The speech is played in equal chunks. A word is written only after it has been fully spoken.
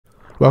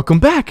Welcome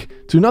back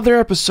to another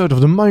episode of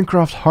the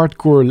Minecraft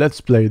Hardcore Let's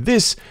Play.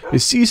 This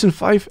is Season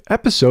 5,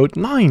 Episode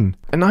 9.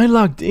 And I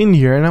logged in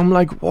here and I'm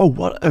like, whoa,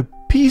 what a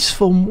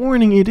peaceful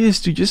morning it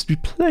is to just be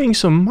playing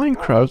some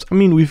Minecraft. I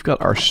mean, we've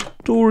got our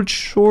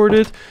storage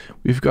sorted,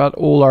 we've got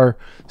all our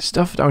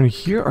stuff down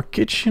here, our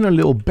kitchen, our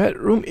little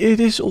bedroom. It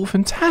is all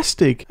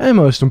fantastic. And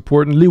most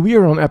importantly, we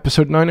are on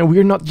Episode 9 and we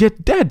are not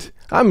yet dead.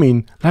 I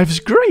mean, life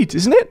is great,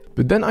 isn't it?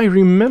 But then I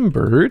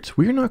remembered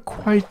we're not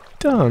quite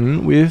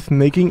done with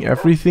making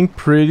everything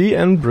pretty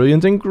and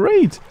brilliant and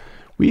great.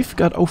 We've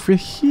got over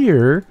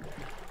here,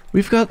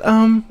 we've got,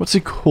 what's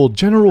it called?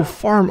 General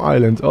Farm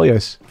Island. Oh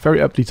yes,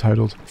 very aptly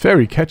titled.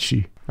 Very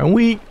catchy. And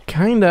we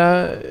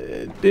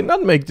kinda did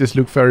not make this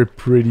look very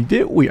pretty,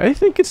 did we? I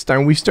think it's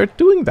time we start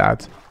doing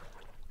that.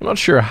 I'm not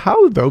sure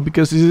how though,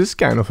 because this is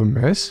kind of a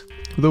mess.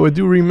 Although I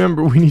do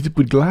remember we need to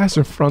put glass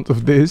in front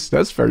of this.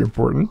 That's very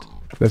important.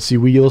 Let's see,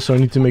 we also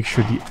need to make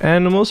sure the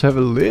animals have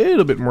a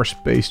little bit more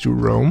space to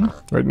roam.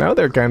 Right now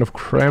they're kind of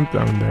cramped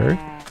down there.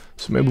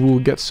 So maybe we'll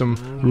get some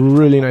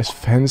really nice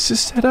fences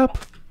set up.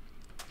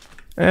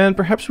 And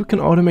perhaps we can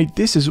automate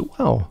this as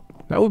well.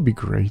 That would be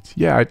great.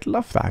 Yeah, I'd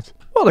love that.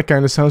 Well, that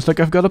kind of sounds like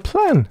I've got a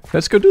plan.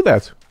 Let's go do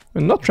that.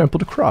 And not trample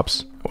the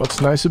crops.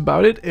 What's nice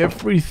about it,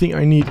 everything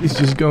I need is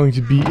just going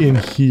to be in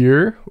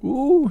here.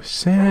 Ooh,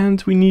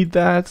 sand, we need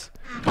that.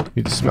 We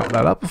need to smelt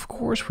that up, of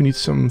course. We need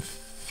some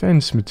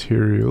fence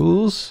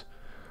materials.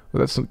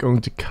 Well, that's not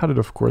going to cut it,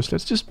 of course.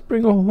 Let's just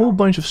bring a whole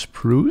bunch of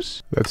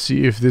spruce. Let's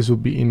see if this will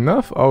be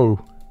enough. Oh,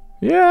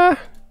 yeah,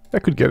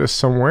 that could get us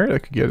somewhere.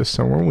 That could get us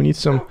somewhere. We need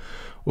some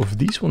of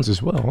these ones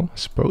as well, I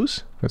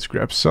suppose. Let's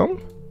grab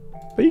some.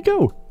 There you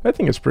go. I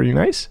think it's pretty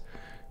nice.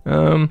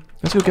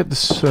 Let's go get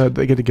this.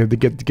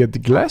 Get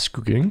the glass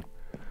cooking.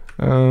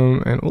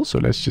 And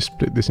also, let's just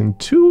split this in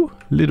two.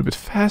 A little bit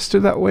faster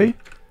that way.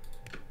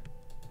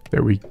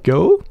 There we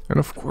go. And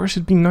of course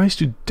it'd be nice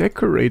to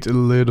decorate a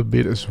little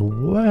bit as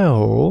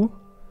well.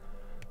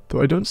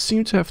 Though I don't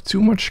seem to have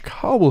too much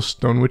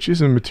cobblestone, which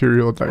is a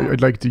material that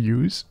I'd like to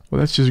use. Well,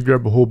 let's just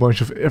grab a whole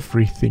bunch of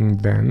everything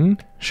then.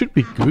 Should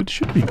be good,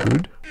 should be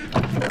good.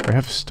 I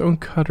have a stone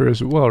cutter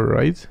as well,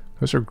 right?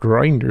 Those are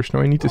grinders.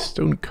 Now I need a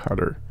stone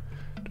cutter.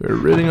 Do I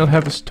really not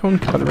have a stone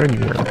cutter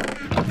anywhere?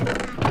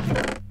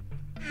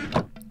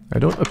 I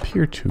don't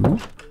appear to.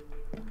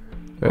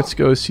 Let's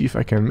go see if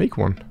I can make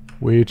one.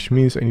 Which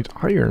means I need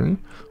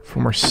iron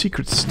from our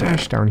secret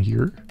stash down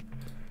here.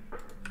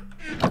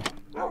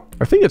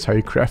 I think that's how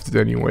you craft it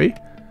anyway.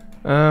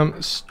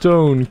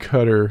 Stone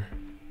cutter.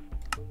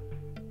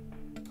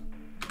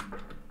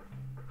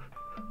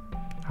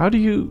 How do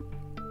you...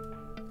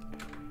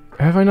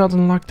 Have I not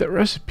unlocked that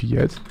recipe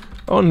yet?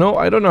 Oh no,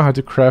 I don't know how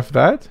to craft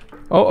that.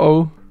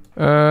 Uh-oh.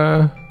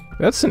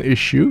 That's an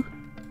issue.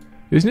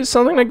 Isn't it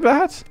something like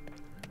that?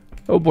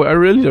 Oh boy, I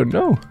really don't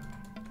know.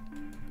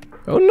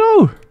 Oh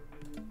no!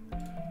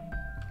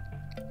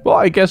 Well,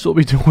 I guess we'll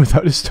be doing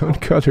without a stone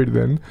cutter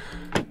then.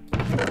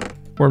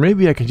 Or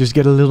maybe I can just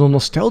get a little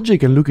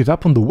nostalgic and look it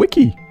up on the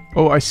wiki.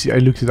 Oh, I see. I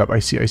looked it up. I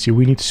see.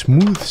 We need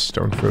smooth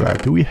stone for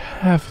that. Do we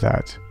have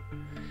that?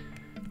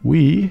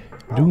 We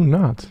do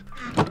not.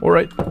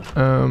 Alright.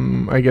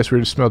 I guess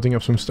we're just smelting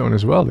up some stone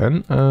as well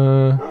then.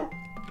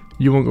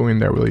 You won't go in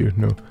there, will you?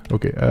 No.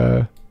 Okay.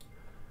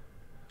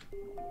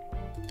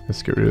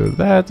 Let's get rid of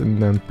that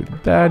and then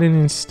put that in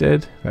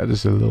instead. That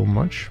is a little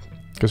much.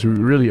 Because we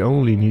really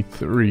only need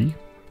 3.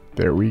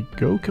 There we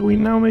go. Can we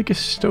now make a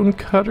stone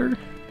cutter?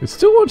 It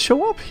still won't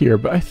show up here,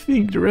 but I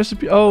think the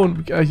recipe... Oh,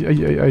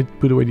 I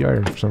put away the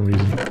iron for some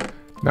reason.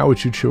 Now it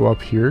should show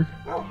up here.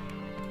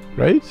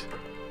 Right?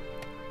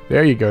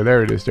 There you go.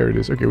 There it is. There it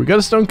is. Okay, we got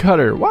a stone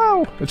cutter.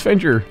 Wow!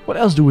 Adventure. What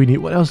else do we need?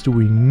 What else do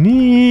we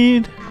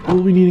need?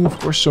 We'll be needing, of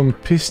course, some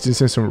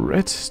pistons and some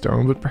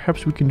redstone, but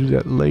perhaps we can do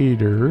that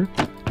later.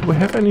 Do I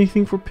have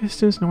anything for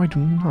pistons? No, I do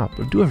not.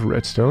 But I do have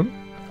redstone.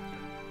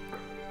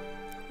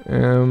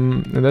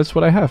 And that's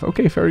what I have.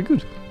 Okay, very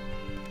good.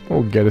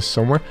 We'll get us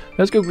somewhere.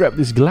 Let's go grab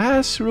this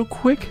glass real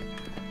quick.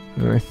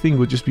 And I think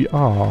we'll just be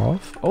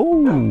off.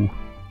 Oh,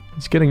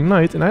 it's getting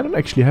night and I don't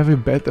actually have a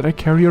bed that I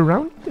carry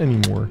around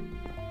anymore.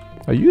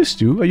 I used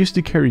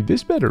to carry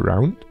this bed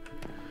around.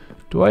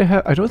 Do I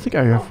have... I don't think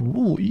I have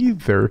wool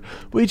either.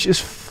 Which is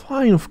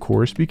fine, of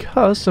course,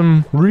 because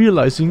I'm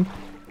realizing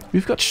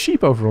we've got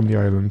sheep over on the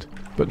island.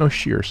 But no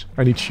shears.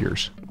 I need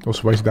shears.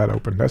 Also, why is that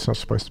open? That's not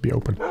supposed to be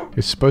open.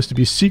 It's supposed to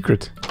be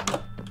secret.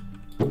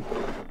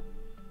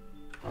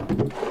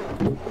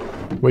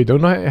 Wait,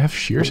 don't I have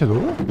shears at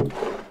all?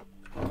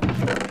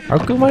 How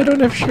come I don't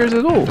have shears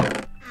at all?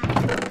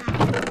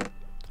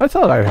 I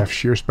thought I'd have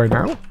shears by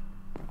now.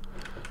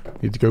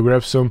 Need to go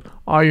grab some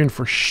iron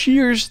for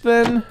shears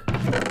then.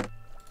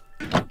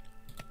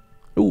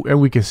 Oh,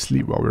 and we can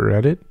sleep while we're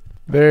at it.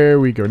 There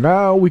we go.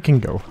 Now we can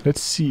go.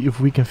 Let's see if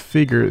we can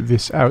figure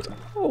this out.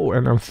 Oh,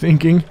 and I'm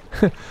thinking...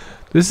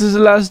 This is the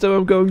last time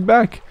I'm going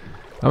back.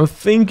 I'm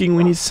thinking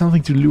we need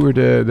something to lure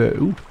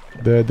the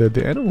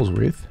animals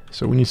with.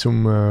 So we need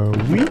some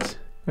wheat,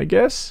 I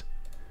guess.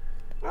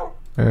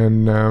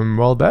 And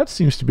well, that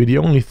seems to be the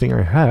only thing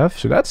I have.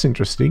 So that's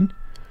interesting.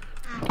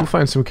 We'll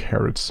find some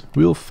carrots.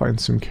 We'll find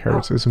some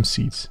carrots and some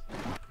seeds.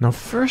 Now,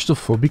 first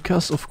of all,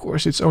 because of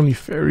course it's only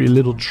very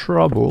little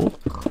trouble,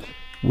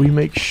 we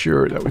make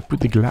sure that we put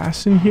the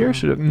glass in here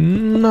so that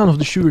none of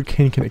the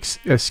sugarcane can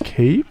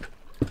escape.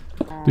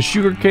 The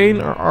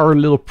sugarcane are our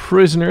little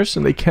prisoners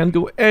and they can't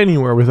go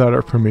anywhere without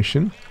our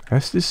permission.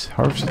 Has this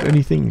harvested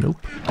anything?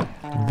 Nope.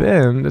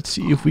 Then, let's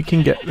see if we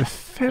can get the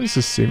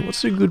fences in.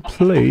 What's a good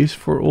place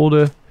for all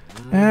the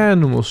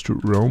animals to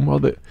roam? Well,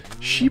 the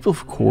sheep,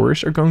 of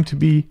course, are going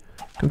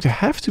to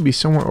have to be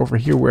somewhere over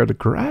here where the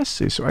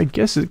grass is. So I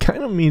guess it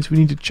kind of means we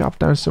need to chop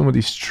down some of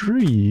these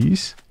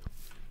trees.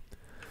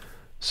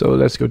 So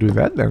let's go do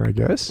that then, I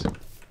guess.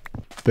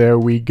 There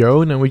we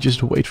go. Now we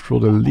just wait for all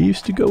the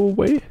leaves to go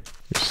away.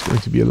 It's going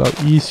to be a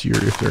lot easier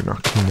if they're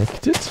not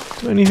connected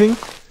to anything.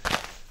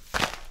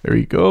 There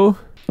we go.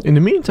 In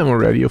the meantime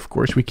already, of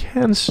course, we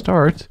can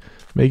start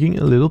making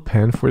a little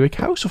pen for the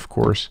cows, of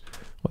course.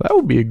 Well, that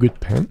would be a good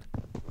pen.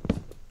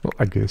 Well,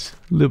 like this.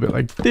 A little bit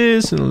like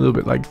this and a little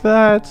bit like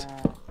that.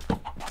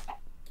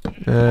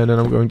 And then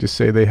I'm going to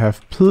say they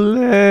have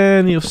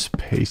plenty of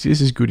space. This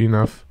is good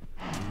enough.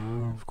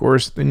 Of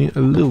course, they need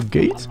a little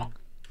gate.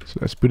 So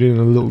let's put in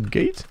a little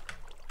gate.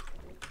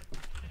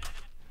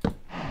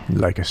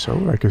 Like so,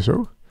 like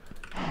so.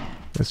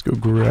 Let's go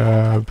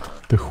grab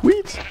the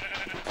wheat.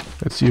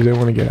 Let's see if they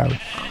want to get out.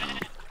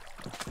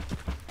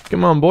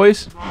 Come on,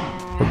 boys.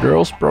 Or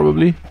girls,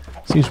 probably.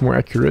 Seems more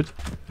accurate.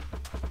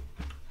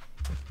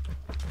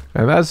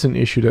 And that's an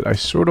issue that I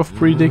sort of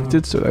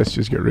predicted. So let's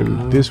just get rid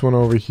of this one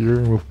over here.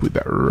 And we'll put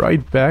that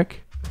right back.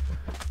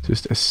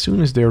 Just as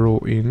soon as they're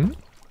all in.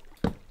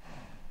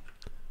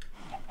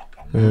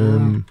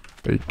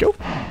 There you go.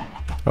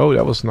 Oh,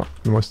 that was not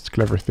the most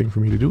clever thing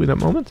for me to do in that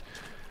moment.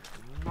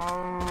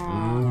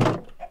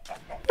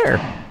 There.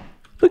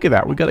 Look at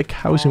that. We got a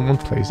cows in one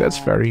place. That's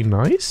very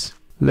nice.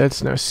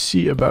 Let's now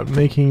see about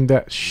making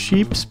that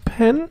sheep's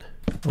pen.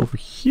 Over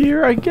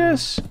here, I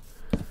guess.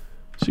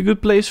 It's a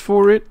good place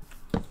for it.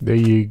 There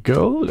you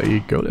go. There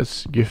you go.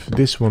 Let's give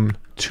this one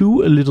a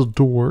little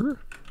door.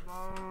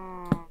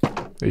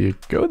 There you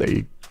go. There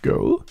you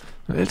go.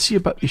 Now let's see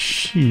about the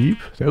sheep.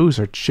 Those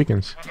are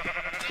chickens.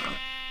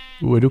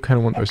 Ooh, I do kind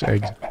of want those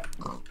eggs.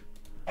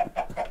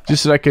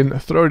 Just so I can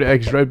throw the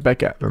eggs right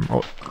back at them.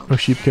 Oh, no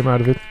sheep came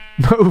out of it.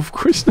 No, of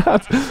course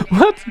not.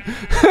 What?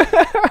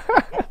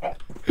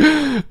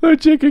 No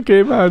chicken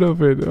came out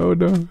of it. Oh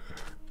no.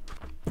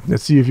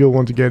 Let's see if you'll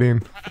want to get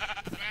in.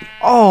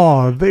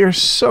 Oh, they are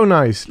so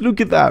nice.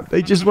 Look at that.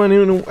 They just went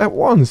in at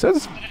once.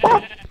 That's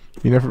what?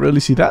 You never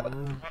really see that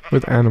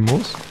with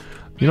animals.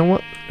 You know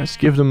what? Let's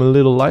give them a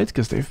little light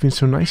because they've been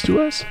so nice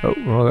to us. Oh,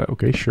 well,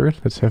 okay, sure.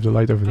 Let's have the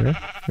light over there.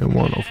 And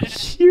one over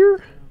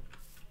here.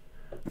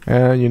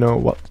 And you know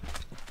what?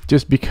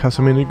 Just because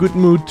I'm in a good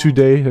mood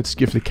today, let's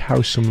give the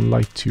cows some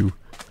light too.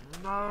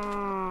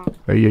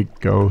 There you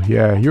go.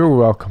 Yeah, you're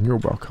welcome. You're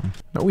welcome.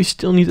 Now we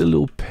still need a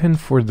little pen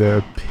for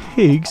the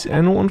pigs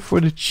and one for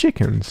the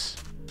chickens.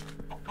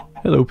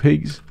 Hello,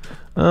 pigs.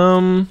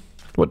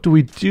 What do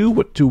we do?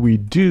 What do we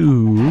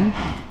do?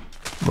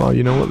 Well,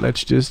 you know what?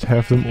 Let's just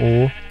have them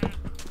all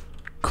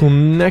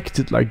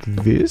connected like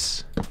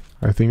this.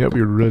 I think that'd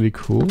be really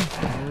cool.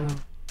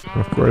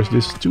 Of course,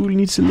 this too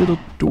needs a little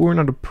door.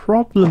 Now the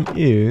problem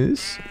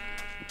is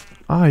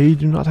I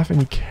do not have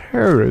any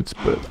carrots,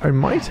 but I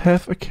might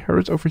have a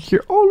carrot over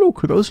here. Oh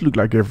look, those look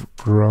like they've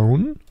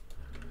grown.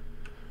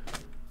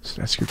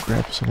 So let's go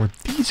grab some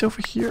of these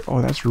over here.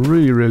 Oh, that's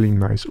really, really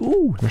nice.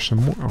 Ooh, there's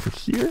some more over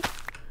here.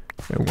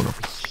 And one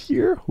over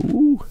here.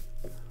 Ooh.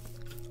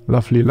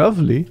 Lovely,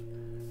 lovely.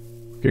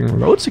 Getting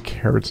loads of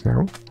carrots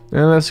now.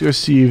 And let's go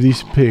see if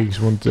these pigs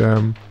won't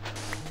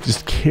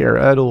just care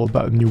at all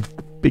about a new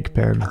big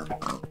pen.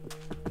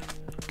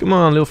 Come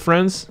on, little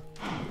friends.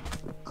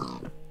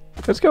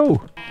 Let's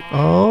go.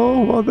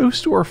 Oh, well,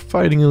 those two are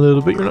fighting a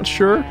little bit. You're not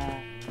sure?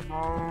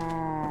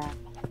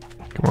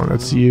 Come on,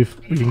 let's see if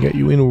we can get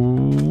you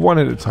in one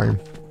at a time.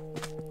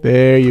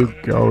 There you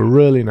go.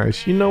 Really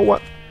nice. You know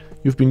what?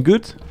 You've been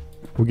good.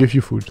 We'll give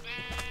you food.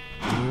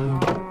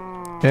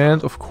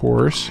 And, of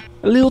course,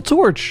 a little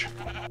torch.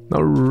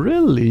 Now,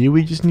 really,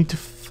 we just need to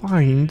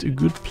find a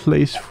good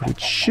place for the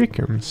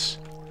chickens.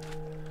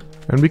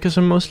 And because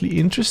I'm mostly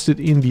interested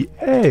in the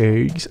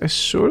eggs, I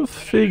sort of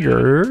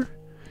figure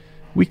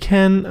we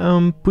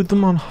can put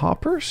them on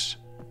hoppers,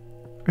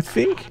 I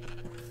think.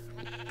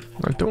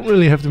 I don't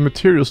really have the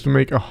materials to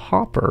make a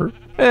hopper,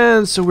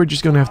 and so we're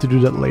just gonna have to do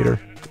that later.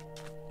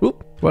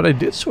 Oop. What I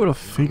did sort of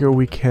figure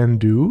we can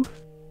do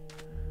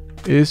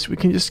is we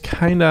can just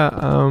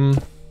kinda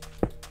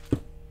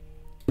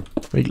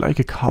make like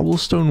a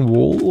cobblestone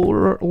wall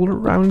all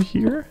around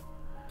here.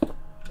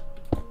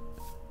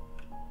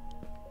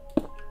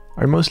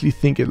 I mostly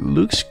think it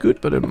looks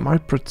good, but it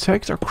might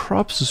protect our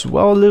crops as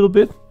well a little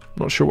bit.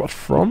 Not sure what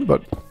from,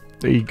 but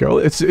there you go.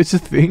 It's a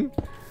thing.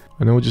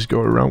 And then we'll just go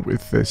around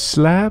with the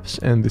slabs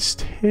and the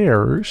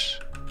stairs.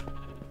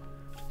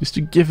 Just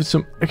to give it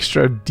some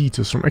extra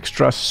detail, some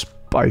extra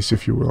spice,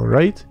 if you will,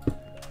 right?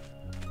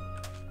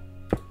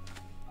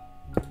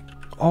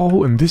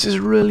 Oh, and this is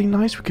really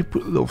nice. We could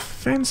put a little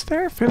fence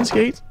there, fence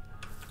gate.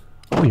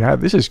 Oh yeah,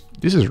 this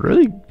is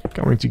really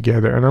coming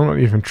together, and I'm not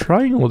even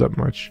trying all that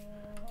much.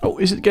 Oh,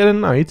 is it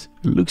getting night?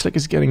 It looks like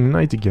it's getting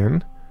night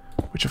again,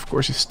 which of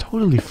course is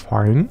totally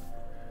fine.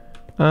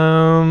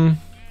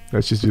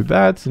 Let's just do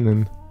that,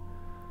 and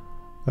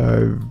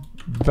then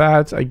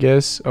that, I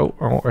guess. Oh,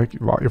 well,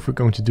 if we're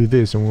going to do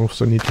this, and we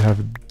also need to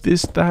have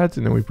this, that,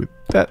 and then we put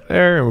that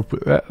there, and we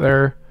put that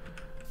there.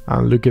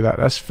 And look at that,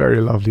 that's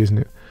very lovely, isn't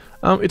it?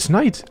 It's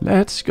night.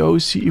 Let's go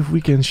see if we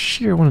can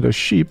shear one of those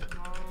sheep.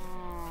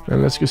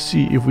 And let's go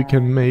see if we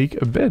can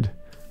make a bed.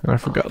 And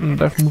I've forgotten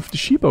that I've moved the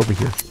sheep over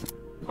here.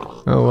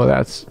 Oh, well,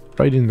 that's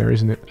right in there,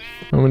 isn't it?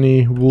 How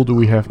many wool do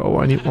we have? Oh,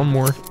 I need one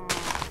more.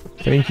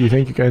 Thank you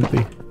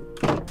kindly.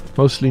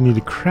 Mostly need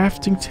a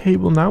crafting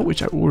table now,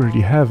 which I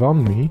already have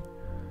on me.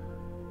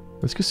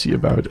 Let's go see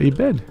about a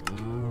bed.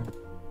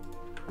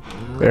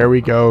 There we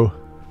go.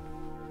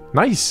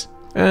 Nice!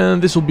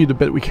 And this will be the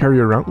bed we carry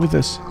around with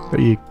us.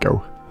 There you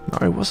go. Now,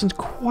 I wasn't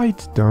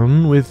quite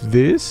done with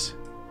this.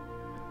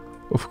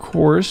 Of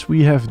course,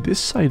 we have this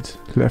side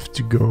left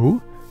to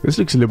go. This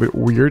looks a little bit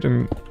weird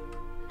and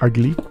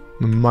ugly,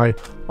 in my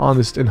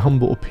honest and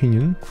humble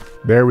opinion.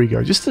 There we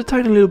go. Just a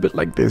tiny little bit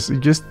like this. It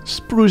just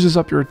spruces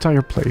up your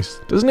entire place,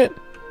 doesn't it?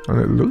 And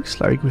it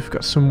looks like we've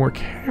got some more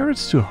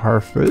carrots to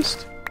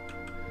harvest.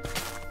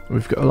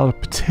 We've got a lot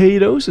of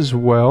potatoes as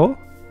well,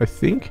 I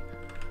think.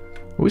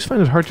 I always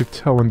find it hard to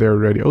tell when they're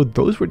ready. Oh,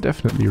 those were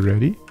definitely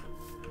ready.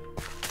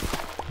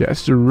 Yeah,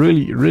 it's the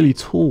really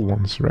tall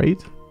ones,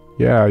 right?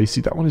 Yeah, you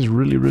see that one is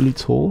really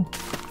tall.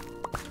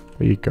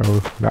 There you go.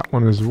 That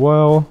one as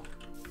well.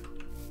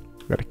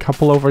 Got a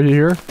couple over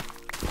here.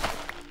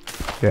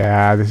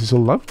 Yeah, this is so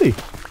lovely.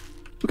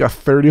 We got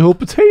 30 whole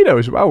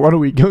potatoes. Wow, what are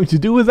we going to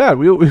do with that?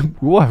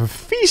 We'll have a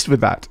feast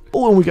with that.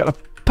 Oh, and we got a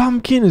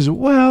pumpkin as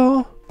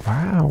well.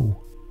 Wow.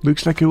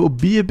 Looks like it will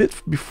be a bit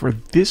before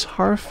this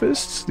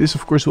harvests. This,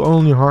 of course, will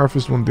only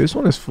harvest when this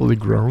one is fully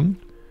grown.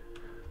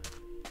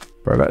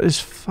 But that is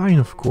fine,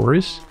 of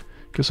course.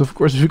 Because, of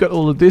course, we've got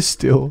all of this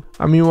still.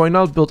 I mean, why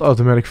not build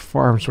automatic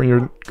farms when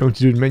you're going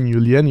to do it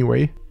manually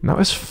anyway? Now,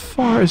 as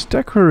far as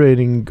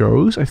decorating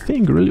goes, I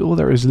think really all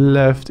there is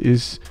left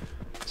is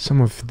some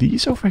of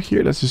these over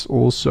here. Let's just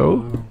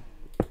also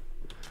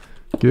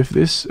give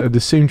this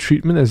the same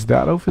treatment as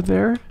that over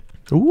there.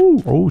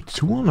 Ooh, oh,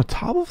 two on the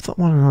top of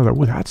one another.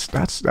 Ooh,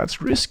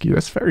 that's risky.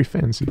 That's very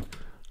fancy.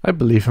 I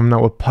believe I'm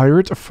now a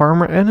pirate, a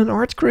farmer, and an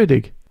art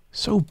critic.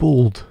 So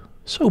bold.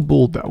 So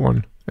bold, that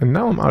one. And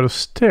now I'm out of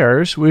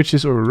stairs, which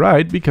is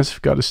alright, because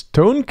I've got a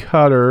stone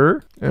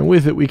cutter. And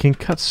with it we can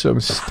cut some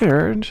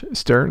stairs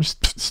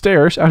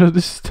out of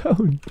the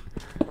stone.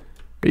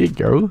 There you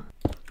go.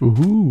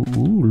 Ooh,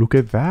 look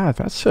at that.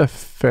 That's a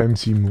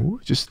fancy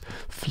move. Just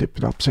flip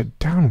it upside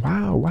down.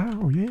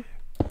 Wow, yeah.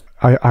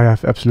 I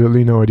have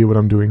absolutely no idea what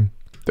I'm doing.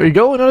 There you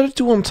go, another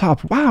two on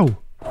top. Wow.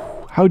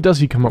 How does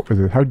he come up with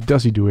it? How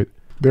does he do it?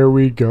 There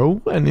we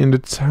go. And in the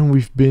time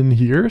we've been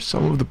here,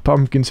 some of the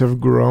pumpkins have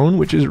grown,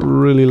 which is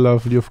really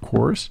lovely, of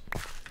course.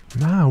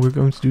 Now we're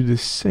going to do the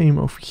same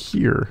over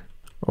here.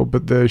 Oh,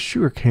 but the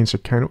sugar canes are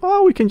kind of...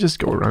 Oh, we can just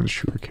go around the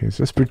sugar canes.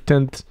 Let's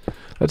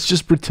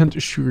just pretend the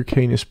sugar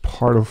cane is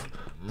part of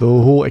the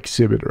whole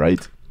exhibit,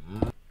 right?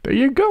 There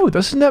you go.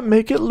 Doesn't that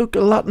make it look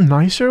a lot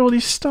nicer, all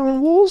these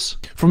stone walls?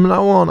 From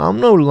now on, I'm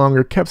no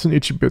longer Captain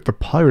Itchybeard the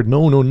pirate.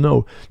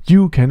 No.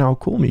 You can now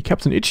call me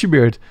Captain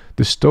Itchybeard,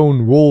 the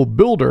stone wall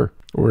builder.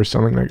 Or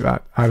something like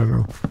that. I don't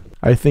know.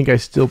 I think I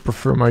still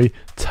prefer my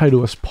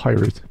title as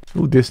pirate.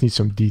 Oh, this needs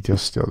some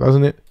details still,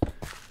 doesn't it?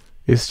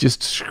 It's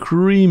just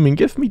screaming,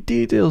 give me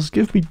details,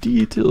 give me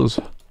details.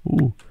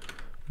 Ooh,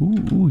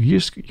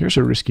 here's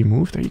a risky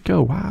move. There you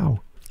go, wow.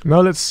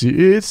 Now let's see,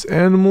 it's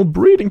animal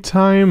breeding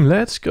time.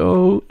 Let's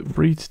go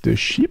breed the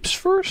sheeps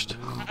first.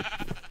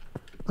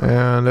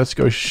 And let's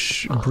go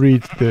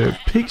breed the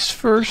pigs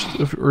first,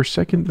 or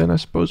second then I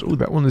suppose. Oh,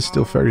 that one is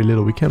still very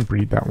little, we can't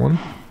breed that one.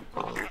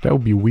 That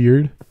would be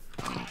weird.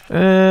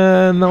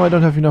 And now I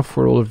don't have enough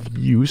for all of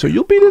you, so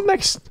you'll be the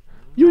next.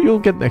 You'll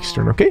get next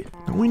turn, okay?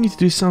 Now we need to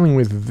do something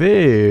with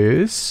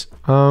this.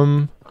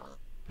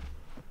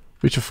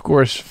 Which of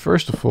course,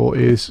 first of all,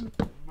 is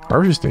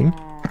harvesting.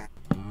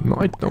 No,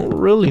 I don't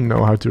really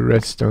know how to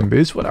redstone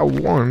this. What I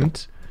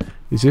want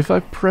is if I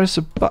press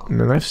a button,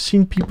 and I've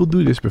seen people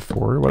do this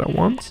before, what I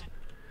want,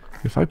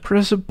 if I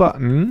press a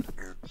button,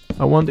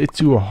 I want it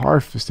to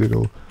harvest it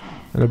all.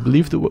 And I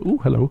believe the... Ooh,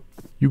 hello.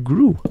 You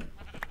grew.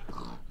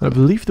 I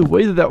believe the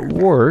way that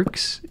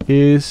works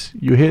is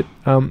you hit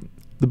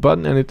the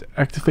button and it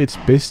activates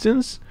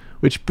pistons,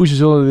 which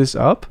pushes all of this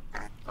up.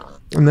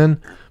 And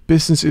then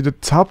pistons at the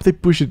top, they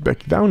push it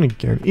back down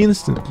again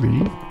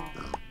instantly.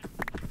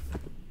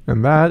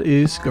 And that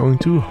is going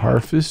to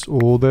harvest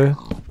all the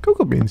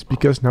cocoa beans,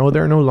 because now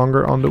they're no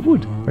longer on the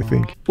wood, I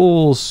think.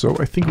 Also,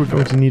 I think we're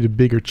going to need a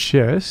bigger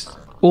chest.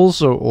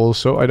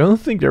 Also, I don't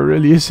think there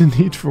really is a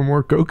need for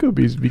more cocoa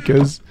beans,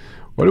 because...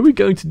 What are we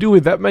going to do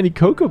with that many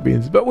cocoa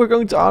beans? But we're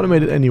going to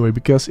automate it anyway,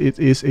 because it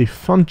is a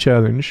fun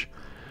challenge.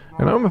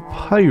 And I'm a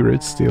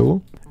pirate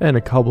still. and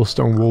a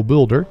cobblestone wall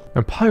builder.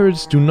 And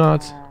pirates do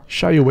not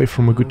shy away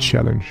from a good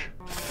challenge.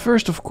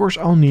 First, of course,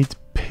 I'll need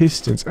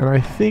pistons, and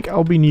I think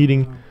I'll be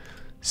needing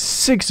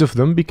 6 of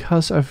them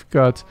because I've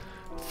got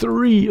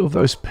 3 of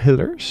those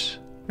pillars,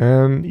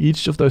 and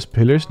each of those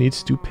pillars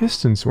needs 2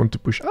 pistons, 1 to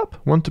push up,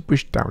 1 to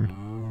push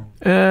down.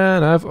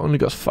 And I've only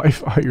got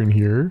 5 iron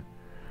here.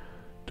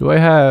 Do I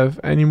have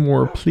any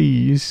more,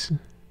 please?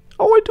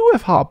 Oh, I do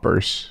have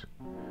hoppers.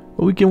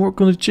 Well, we can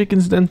work on the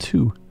chickens then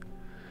too.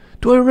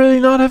 Do I really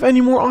not have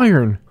any more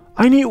iron?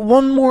 I need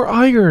 1 more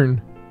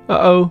iron.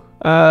 Uh-oh.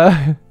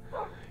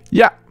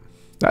 Yeah,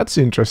 that's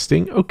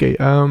interesting. Okay,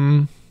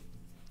 well,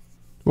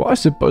 I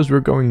suppose we're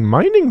going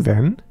mining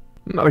then.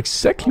 Not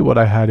exactly what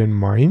I had in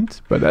mind,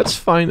 but that's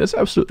fine. That's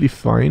absolutely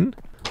fine.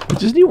 I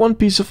just need 1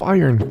 piece of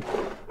iron.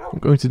 I'm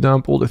going to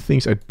dump all the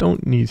things I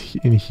don't need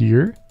in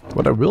here.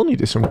 What I will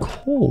need is some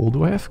coal.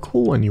 Do I have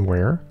coal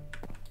anywhere?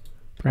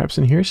 Perhaps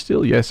in here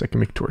still? Yes, I can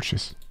make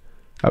torches.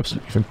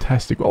 Absolutely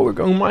fantastic. Well, we're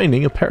going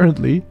mining,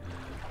 apparently.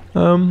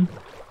 Going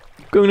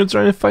to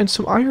try and find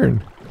some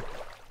iron.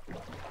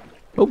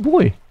 Oh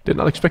boy, did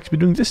not expect to be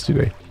doing this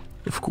today.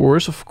 Of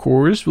course,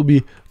 we'll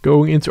be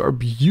going into our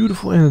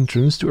beautiful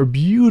entrance to our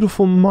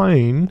beautiful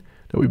mine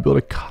that we built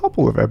a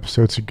couple of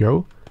episodes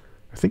ago.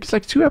 I think it's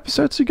like 2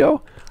 episodes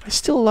ago. I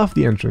still love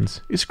the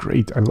entrance. It's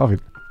great, I love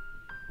it.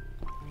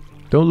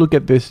 Don't look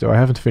at this though, I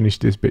haven't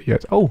finished this bit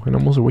yet. Oh, and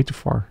I'm also way too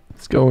far.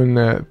 Let's go in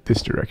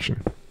this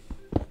direction.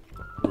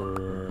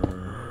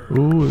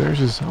 Oh,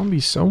 there's a zombie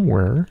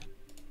somewhere.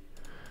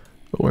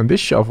 Oh, and this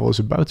shovel is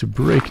about to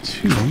break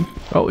too.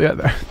 Oh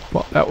yeah,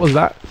 well, that was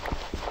that.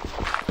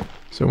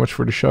 So much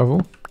for the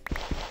shovel.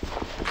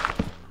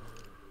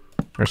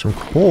 There's some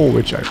coal,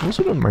 which I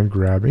also don't mind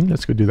grabbing.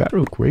 Let's go do that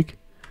real quick.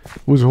 Oh,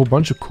 there's a whole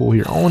bunch of coal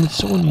here. Oh, and it's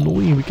so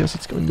annoying because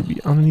it's going to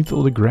be underneath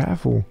all the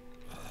gravel.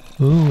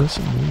 Oh, that's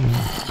annoying.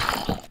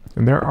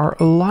 And there are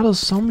a lot of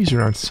zombies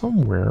around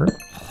somewhere.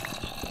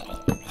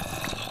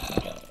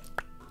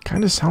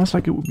 Kinda sounds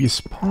like it would be a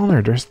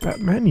spawner. There's that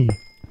many.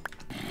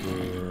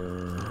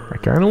 I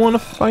kinda want to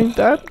find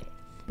that,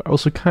 but I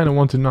also kinda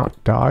want to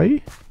not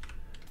die.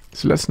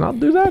 So let's not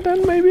do that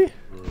then, maybe?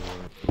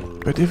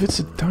 But if it's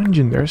a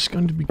dungeon, there's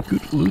going to be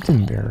good loot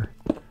in there.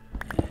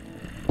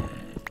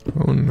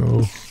 Oh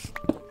no.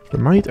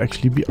 There might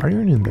actually be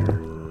iron in there.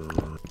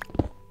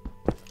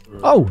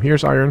 Oh,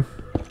 here's iron.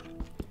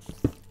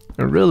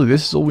 And really,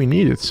 this is all we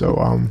needed, so,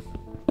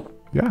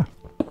 yeah.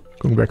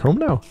 Going back home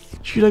now.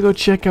 Should I go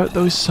check out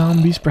those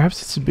zombies?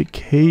 Perhaps it's a big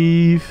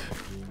cave.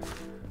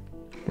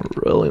 I'm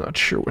really not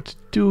sure what to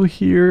do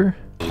here.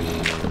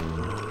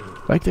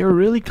 Like, they're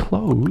really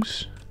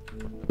close.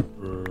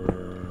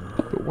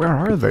 But where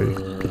are they?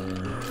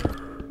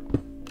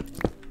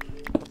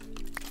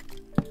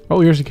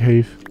 Oh, here's a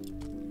cave.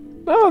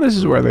 Oh, this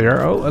is where they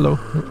are. Oh, hello.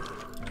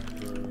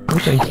 Oh,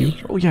 thank you.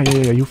 Oh, yeah,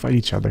 you fight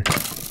each other.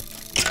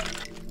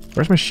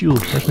 Where's my shield?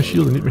 Where's my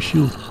shield? I need my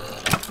shield.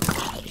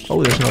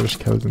 Oh, there's another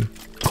skeleton.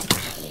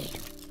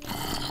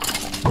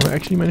 Oh, it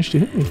actually managed to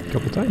hit me a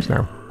couple times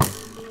now.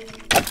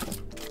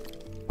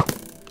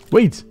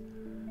 Wait!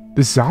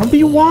 The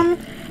zombie won?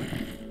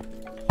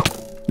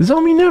 The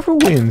zombie never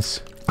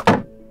wins.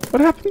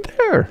 What happened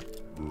there?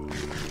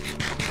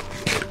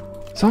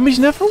 Zombies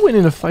never win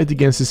in a fight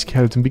against the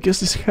skeleton because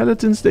the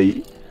skeletons,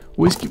 they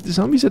always keep the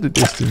zombies at a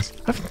distance.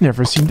 I've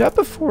never seen that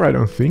before, I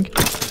don't think.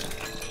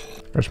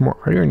 There's more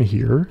iron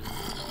here.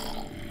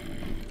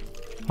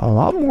 A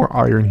lot more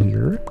iron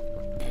here.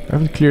 I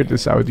haven't cleared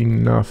this out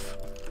enough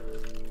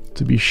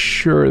to be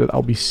sure that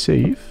I'll be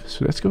safe.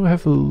 So let's go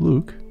have a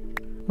look.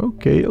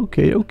 Okay.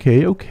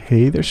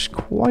 There's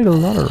quite a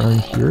lot around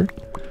here.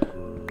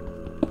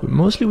 But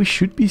mostly we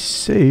should be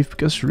safe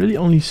because really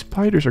only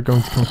spiders are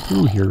going to come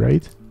through here,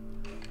 right?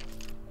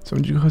 So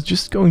I'm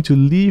just going to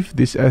leave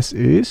this as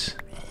is.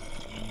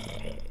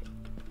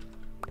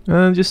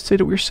 And just say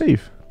that we're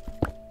safe.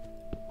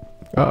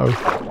 Uh-oh.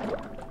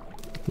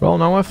 Well,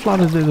 now I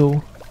flooded it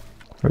all.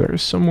 There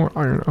is some more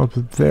iron up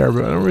there,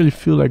 but I don't really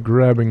feel like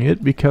grabbing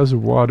it because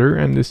of water,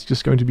 and it's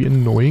just going to be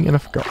annoying, and I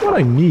forgot what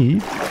I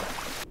need.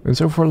 And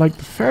so for like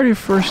the very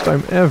first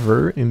time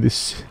ever in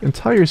this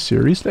entire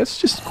series, let's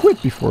just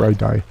quit before I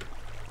die.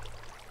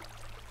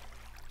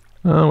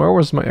 Where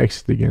was my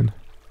exit again?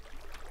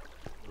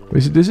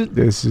 Is it?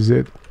 This is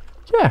it.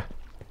 Yeah.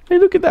 Hey,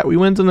 look at that. We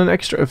went on an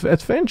extra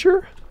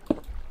adventure.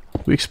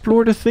 We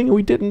explored a thing and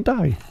we didn't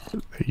die.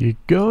 There you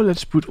go.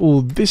 Let's put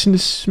all this in the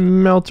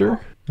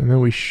smelter. And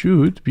then we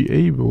should be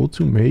able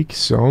to make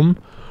some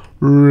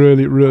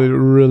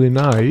really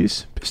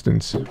nice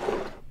pistons.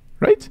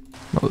 Right?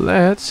 Now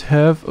let's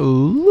have a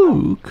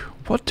look.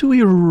 What do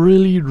we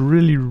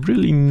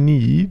really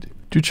need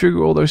to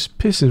trigger all those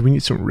pistons? We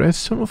need some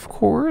redstone, of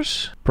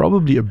course.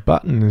 Probably a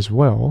button as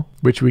well,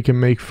 which we can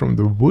make from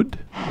the wood.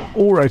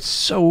 Alright,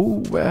 so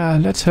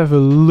let's have a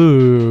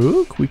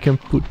look. We can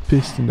put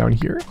piston down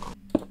here.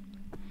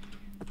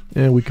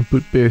 And we can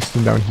put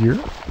piston down here.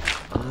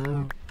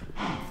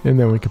 And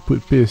then we can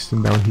put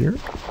piston down here.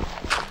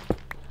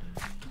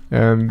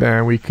 And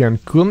then we can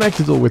connect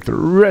it all with the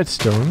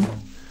redstone.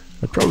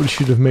 I probably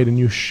should have made a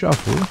new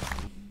shovel.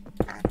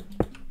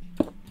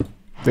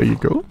 There you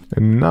go.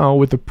 And now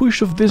with the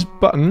push of this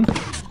button,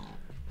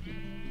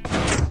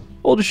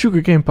 all the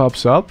sugarcane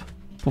pops off,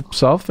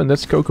 and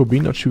that's cocoa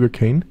bean, not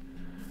sugarcane.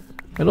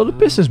 And all the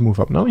pistons move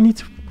up. Now we need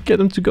to get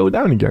them to go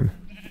down again,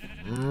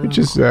 which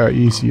is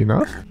easy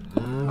enough.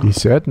 He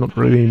said, not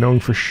really knowing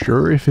for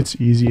sure if it's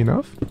easy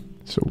enough.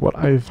 So what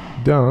I've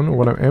done, or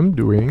what I am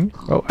doing...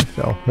 Oh, I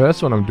fell.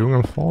 That's what I'm doing,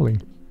 I'm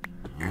falling.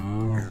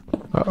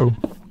 Uh-oh.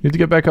 Need to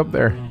get back up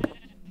there.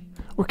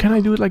 Or can I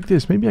do it like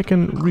this? Maybe I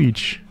can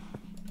reach.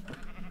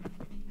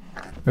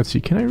 Let's see,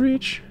 can I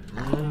reach?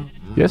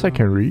 Yes, I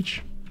can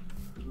reach.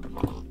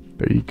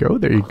 There you go,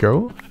 there you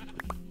go.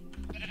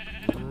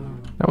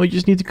 Now we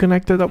just need to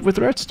connect that up with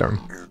redstone.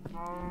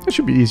 That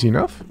should be easy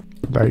enough.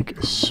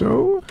 Like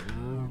so.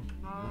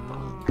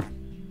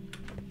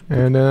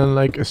 And then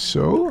like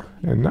so.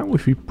 And now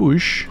if we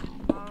push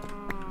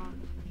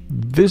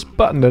this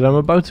button that I'm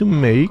about to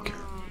make,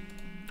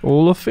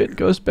 all of it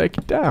goes back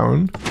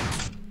down.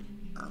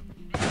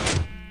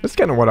 That's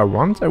kind of what I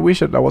want. I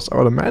wish that was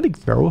automatic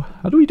though.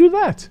 How do we do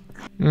that?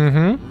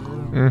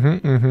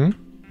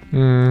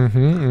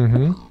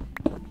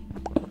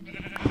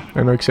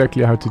 I know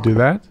exactly how to do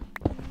that.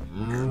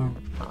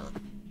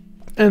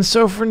 And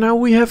so for now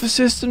we have a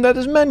system that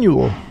is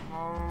manual.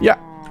 Yeah,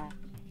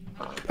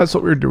 that's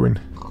what we're doing.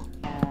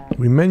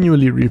 We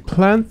manually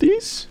replant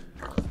these.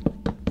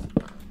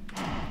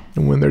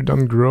 And when they're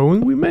done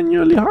growing, we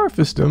manually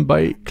harvest them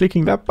by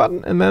clicking that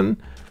button and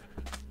then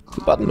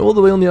the button all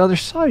the way on the other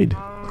side.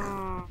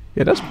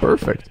 Yeah, that's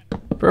perfect.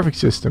 Perfect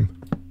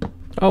system.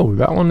 Oh,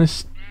 that one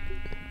is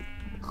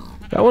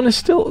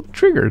still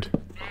triggered.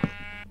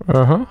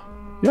 Uh-huh.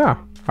 Yeah.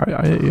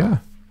 Yeah.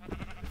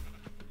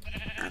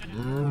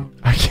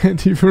 I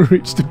can't even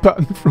reach the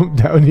button from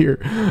down here.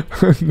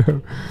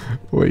 No.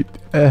 Wait.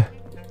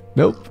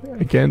 Nope.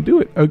 I can't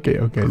do it. Okay,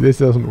 okay. This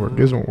doesn't work.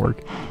 This won't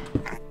work.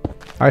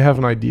 I have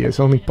an idea.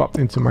 Something popped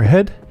into my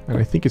head, and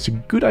I think it's a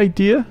good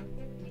idea.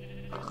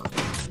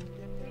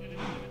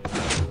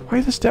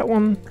 Why does that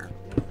one...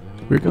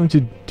 What we're going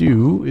to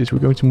do is we're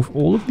going to move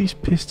all of these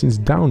pistons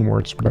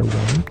downwards by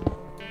one.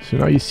 So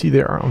now you see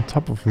they are on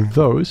top of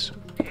those.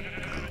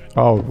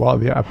 Oh,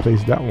 well, yeah, I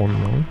placed that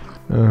one wrong.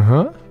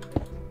 Uh-huh.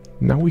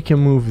 Now we can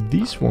move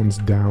these ones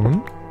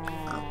down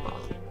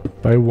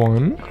by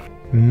one.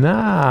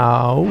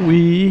 Now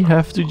we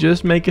have to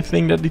just make a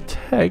thing that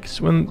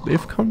detects when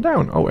they've come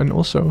down. Oh, and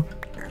also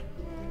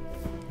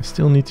I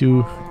still need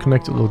to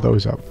connect all of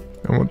those up.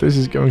 And what this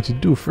is going to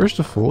do, first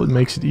of all, it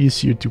makes it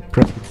easier to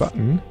press the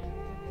button.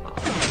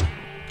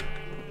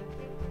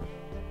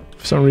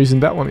 For some reason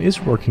that one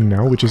is working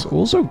now, which is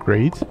also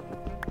great. I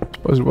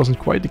suppose it wasn't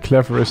quite the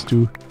cleverest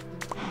to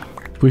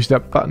push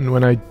that button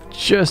when I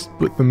just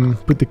put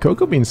the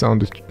cocoa beans on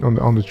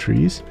the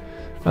trees.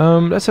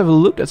 Let's have a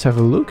look. Let's have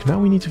a look. Now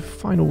we need to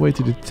find a way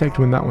to detect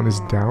when that one is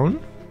down,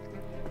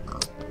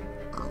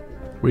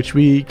 which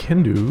we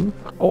can do.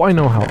 Oh, I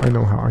know how. I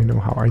know how. I know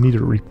how. I need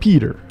a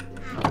repeater.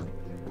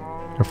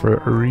 And for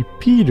a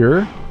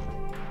repeater,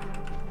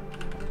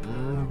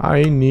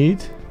 I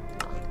need.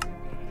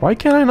 Why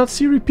can I not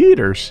see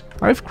repeaters?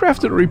 I've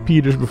crafted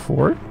repeaters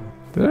before.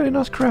 Did I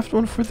not craft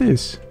one for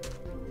this?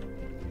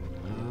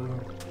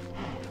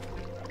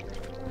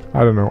 I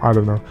don't know. I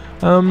don't know.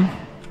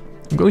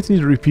 I'm going to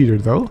need a repeater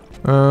though.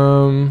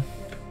 Oh,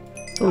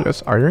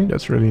 that's iron.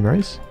 That's really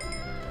nice.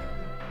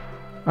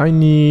 I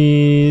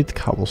need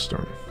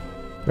cobblestone.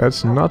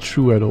 That's not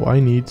true at all. I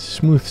need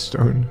smooth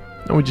stone.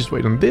 Now we just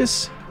wait on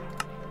this.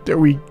 There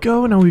we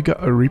go. Now we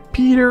got a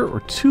repeater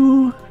or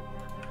two.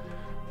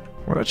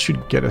 Well, that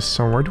should get us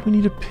somewhere. Do we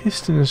need a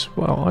piston as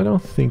well? I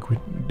don't think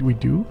we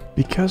do.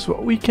 Because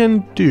what we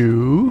can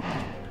do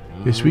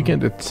is we can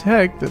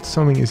detect that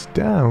something is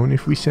down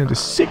if we send a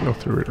signal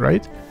through it,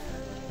 right?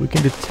 We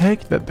can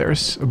detect that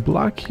there's a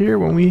block here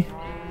when we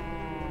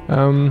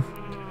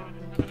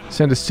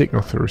send a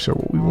signal through. So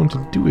what we want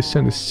to do is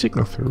send a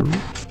signal through.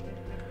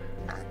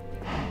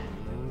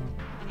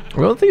 I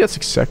don't think that's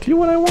exactly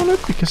what I wanted,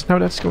 because now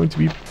that's going to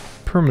be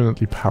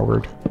permanently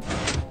powered.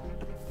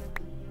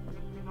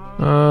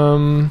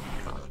 I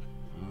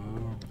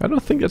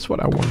don't think that's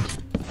what I want.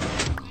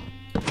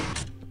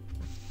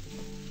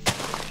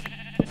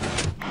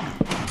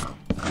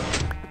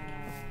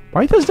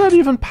 Why does that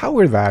even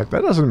power that?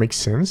 That doesn't make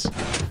sense.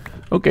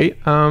 Okay,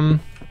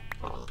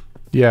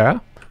 yeah.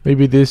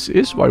 Maybe this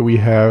is why we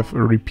have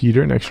a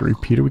repeater, an extra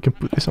repeater. We can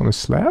put this on a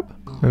slab.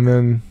 And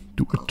then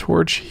do a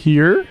torch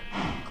here.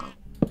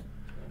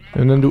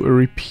 And then do a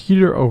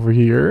repeater over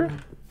here.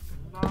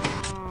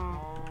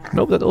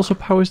 Nope, that also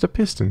powers the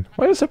piston.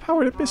 Why does that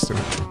power the piston?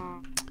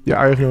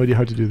 Yeah, I have no idea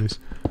how to do this.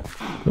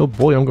 Oh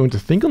boy, I'm going to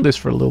think on this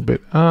for a little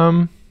bit.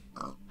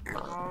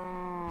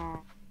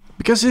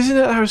 Because isn't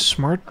that how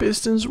smart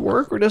pistons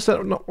work? Or does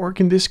that not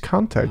work in this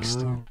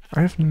context?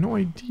 I have no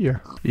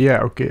idea. Yeah,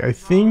 okay, I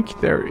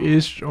think there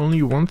is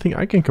only one thing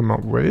I can come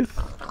up with.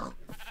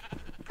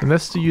 And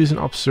that's to use an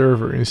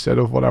observer instead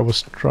of what I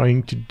was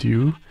trying to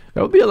do.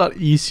 That would be a lot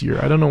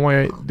easier. I don't know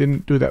why I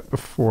didn't do that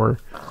before.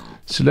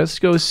 So let's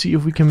go see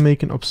if we can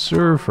make an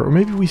observer. Or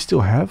maybe we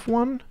still have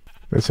one?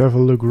 Let's have a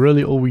look.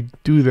 Really, all we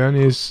do then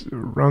is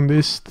run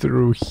this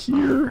through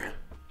here.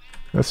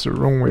 That's the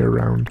wrong way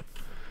around.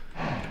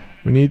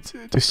 We need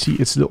to see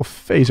its little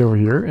face over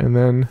here, and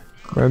then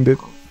when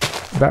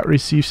that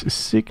receives a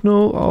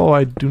signal. Oh,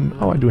 I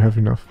do have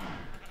enough.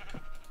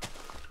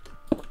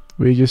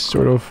 We just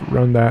sort of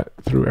run that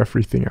through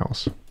everything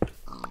else.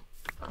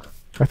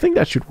 I think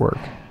that should work.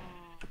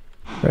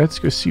 Let's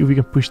go see if we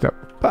can push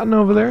that button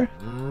over there.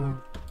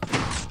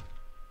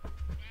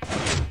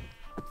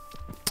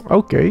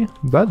 Okay,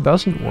 that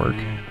doesn't work.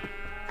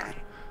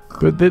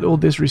 But did all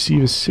this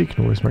receive a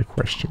signal is my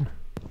question.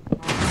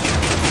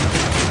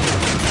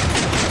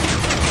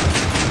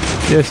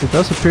 Yes, it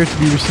does appear to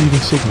be receiving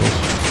signals.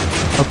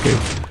 Okay,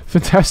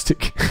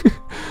 fantastic.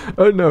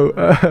 Oh no,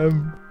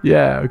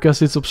 yeah,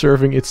 because it's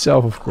observing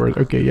itself, of course.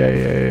 Okay,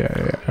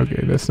 yeah.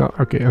 Okay, that's not...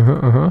 Okay,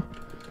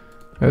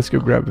 Let's go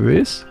grab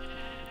this.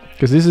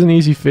 Because this is an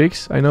easy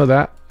fix, I know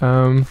that.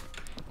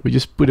 We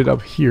just put it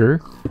up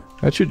here.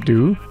 That should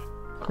do.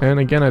 And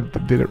again, I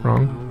did it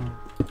wrong.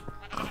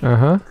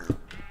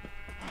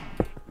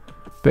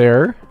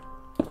 There.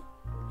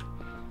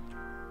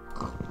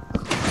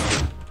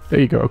 There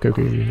you go. Okay.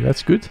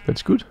 That's good.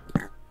 That's good.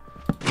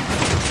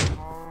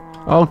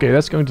 Okay,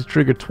 that's going to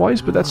trigger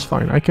twice, but that's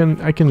fine. I can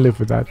live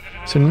with that.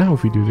 So now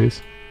if we do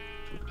this.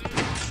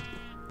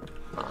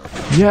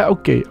 Yeah,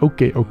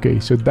 okay.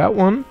 So that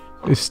one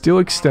is still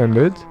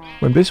extended.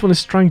 When this one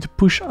is trying to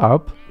push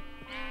up.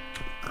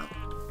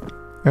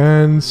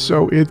 And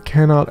so it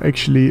cannot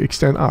actually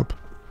extend up.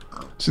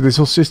 So this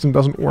whole system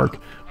doesn't work.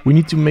 We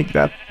need to make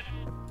that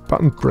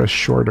button press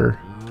shorter.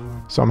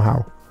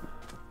 Somehow.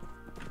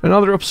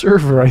 Another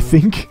observer, I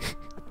think.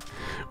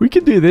 We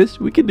can do this.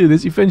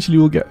 Eventually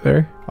we'll get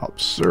there.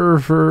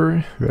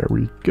 Observer. There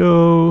we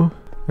go.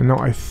 And now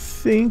I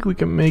think we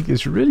can make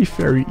this really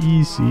very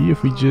easy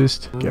if we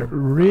just get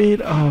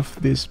rid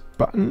of this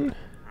button.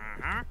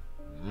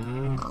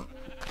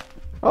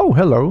 Oh,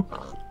 hello.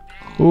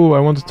 Oh, I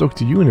want to talk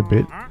to you in a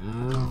bit.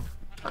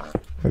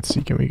 Let's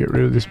see, can we get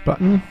rid of this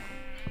button?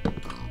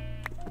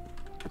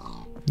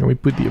 Now we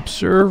put the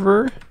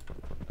observer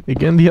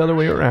again the other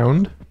way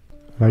around.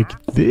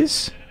 Like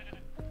this.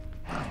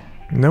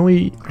 Now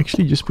we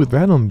actually just put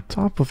that on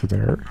top of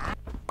there.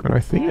 And I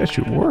think that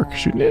should work,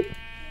 shouldn't it?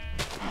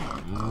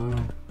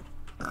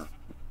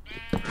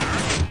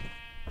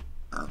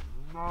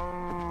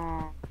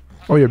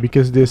 Oh yeah,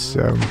 because this...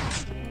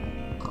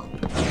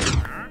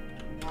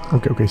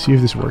 Okay, see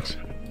if this works.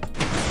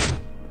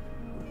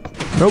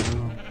 Nope.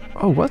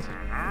 Oh, what?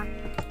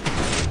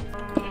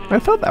 I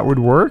thought that would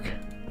work.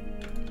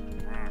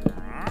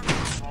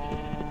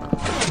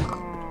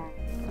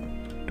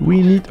 Do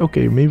we need...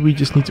 Okay, maybe we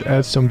just need to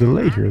add some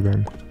delay here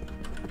then.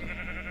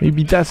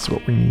 Maybe that's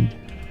what we need.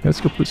 Let's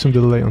go put some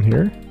delay on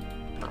here.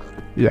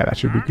 Yeah, that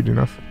should be good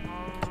enough.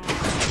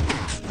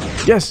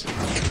 Yes!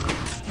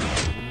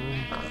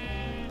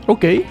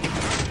 Okay.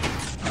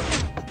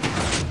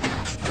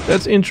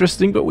 That's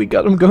interesting, but we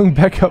got them going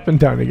back up and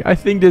down again. I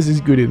think this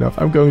is good enough.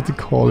 I'm going to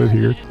call it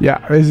here.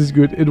 Yeah, this is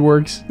good. It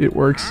works. It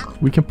works.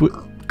 We can put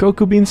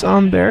cocoa beans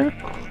on there,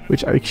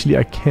 which actually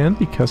I can't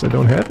because I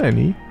don't have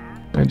any.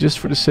 And just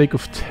for the sake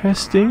of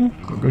testing,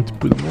 we're going to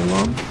put them all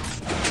on.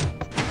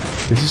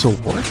 This is all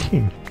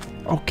working.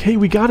 Okay,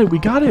 we got it.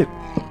 Got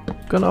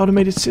an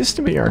automated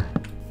system here.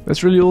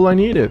 That's really all I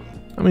needed.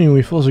 I mean,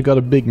 we've also got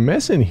a big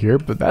mess in here,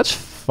 but that's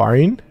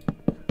fine.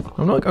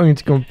 I'm not going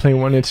to complain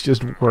when it's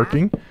just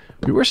working.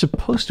 We were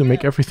supposed to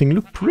make everything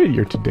look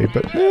prettier today,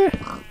 but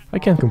I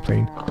can't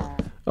complain.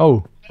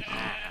 Oh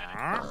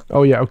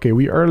yeah, okay,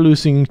 we are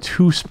losing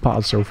 2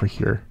 spots over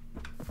here.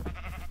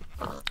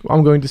 Well,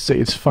 I'm going to say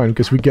it's fine,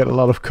 because we get a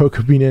lot of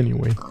cocoa bean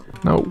anyway.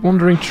 Now,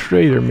 wandering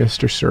trader,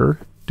 Mr. Sir,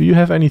 do you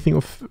have anything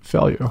of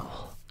value?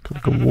 Oh, gotta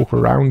go walk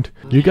around.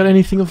 Do you got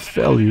anything of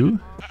value?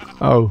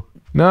 Oh,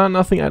 no,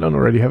 nothing I don't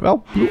already have.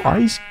 Oh, blue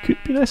eyes could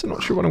be nice. I'm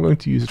not sure what I'm going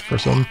to use it for.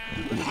 Some.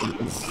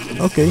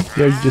 Okay,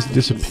 yeah, you just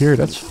disappear.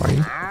 That's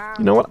fine.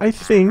 You know what? I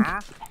think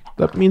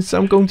that means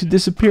I'm going to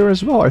disappear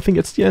as well. I think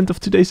it's the end of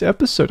today's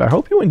episode. I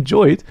hope you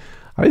enjoyed.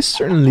 I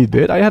certainly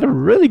did. I had a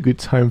really good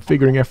time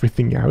figuring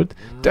everything out,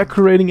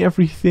 decorating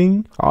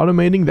everything,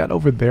 automating that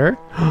over there.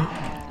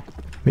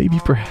 Maybe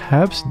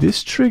perhaps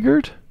this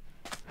triggered?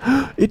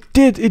 It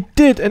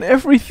did, and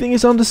everything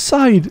is on the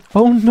side.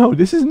 Oh no,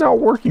 this is not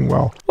working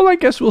well. Well, I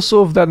guess we'll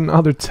solve that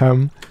another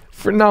time.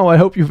 For now, I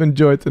hope you've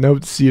enjoyed and I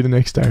hope to see you the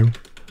next time.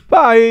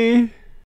 Bye!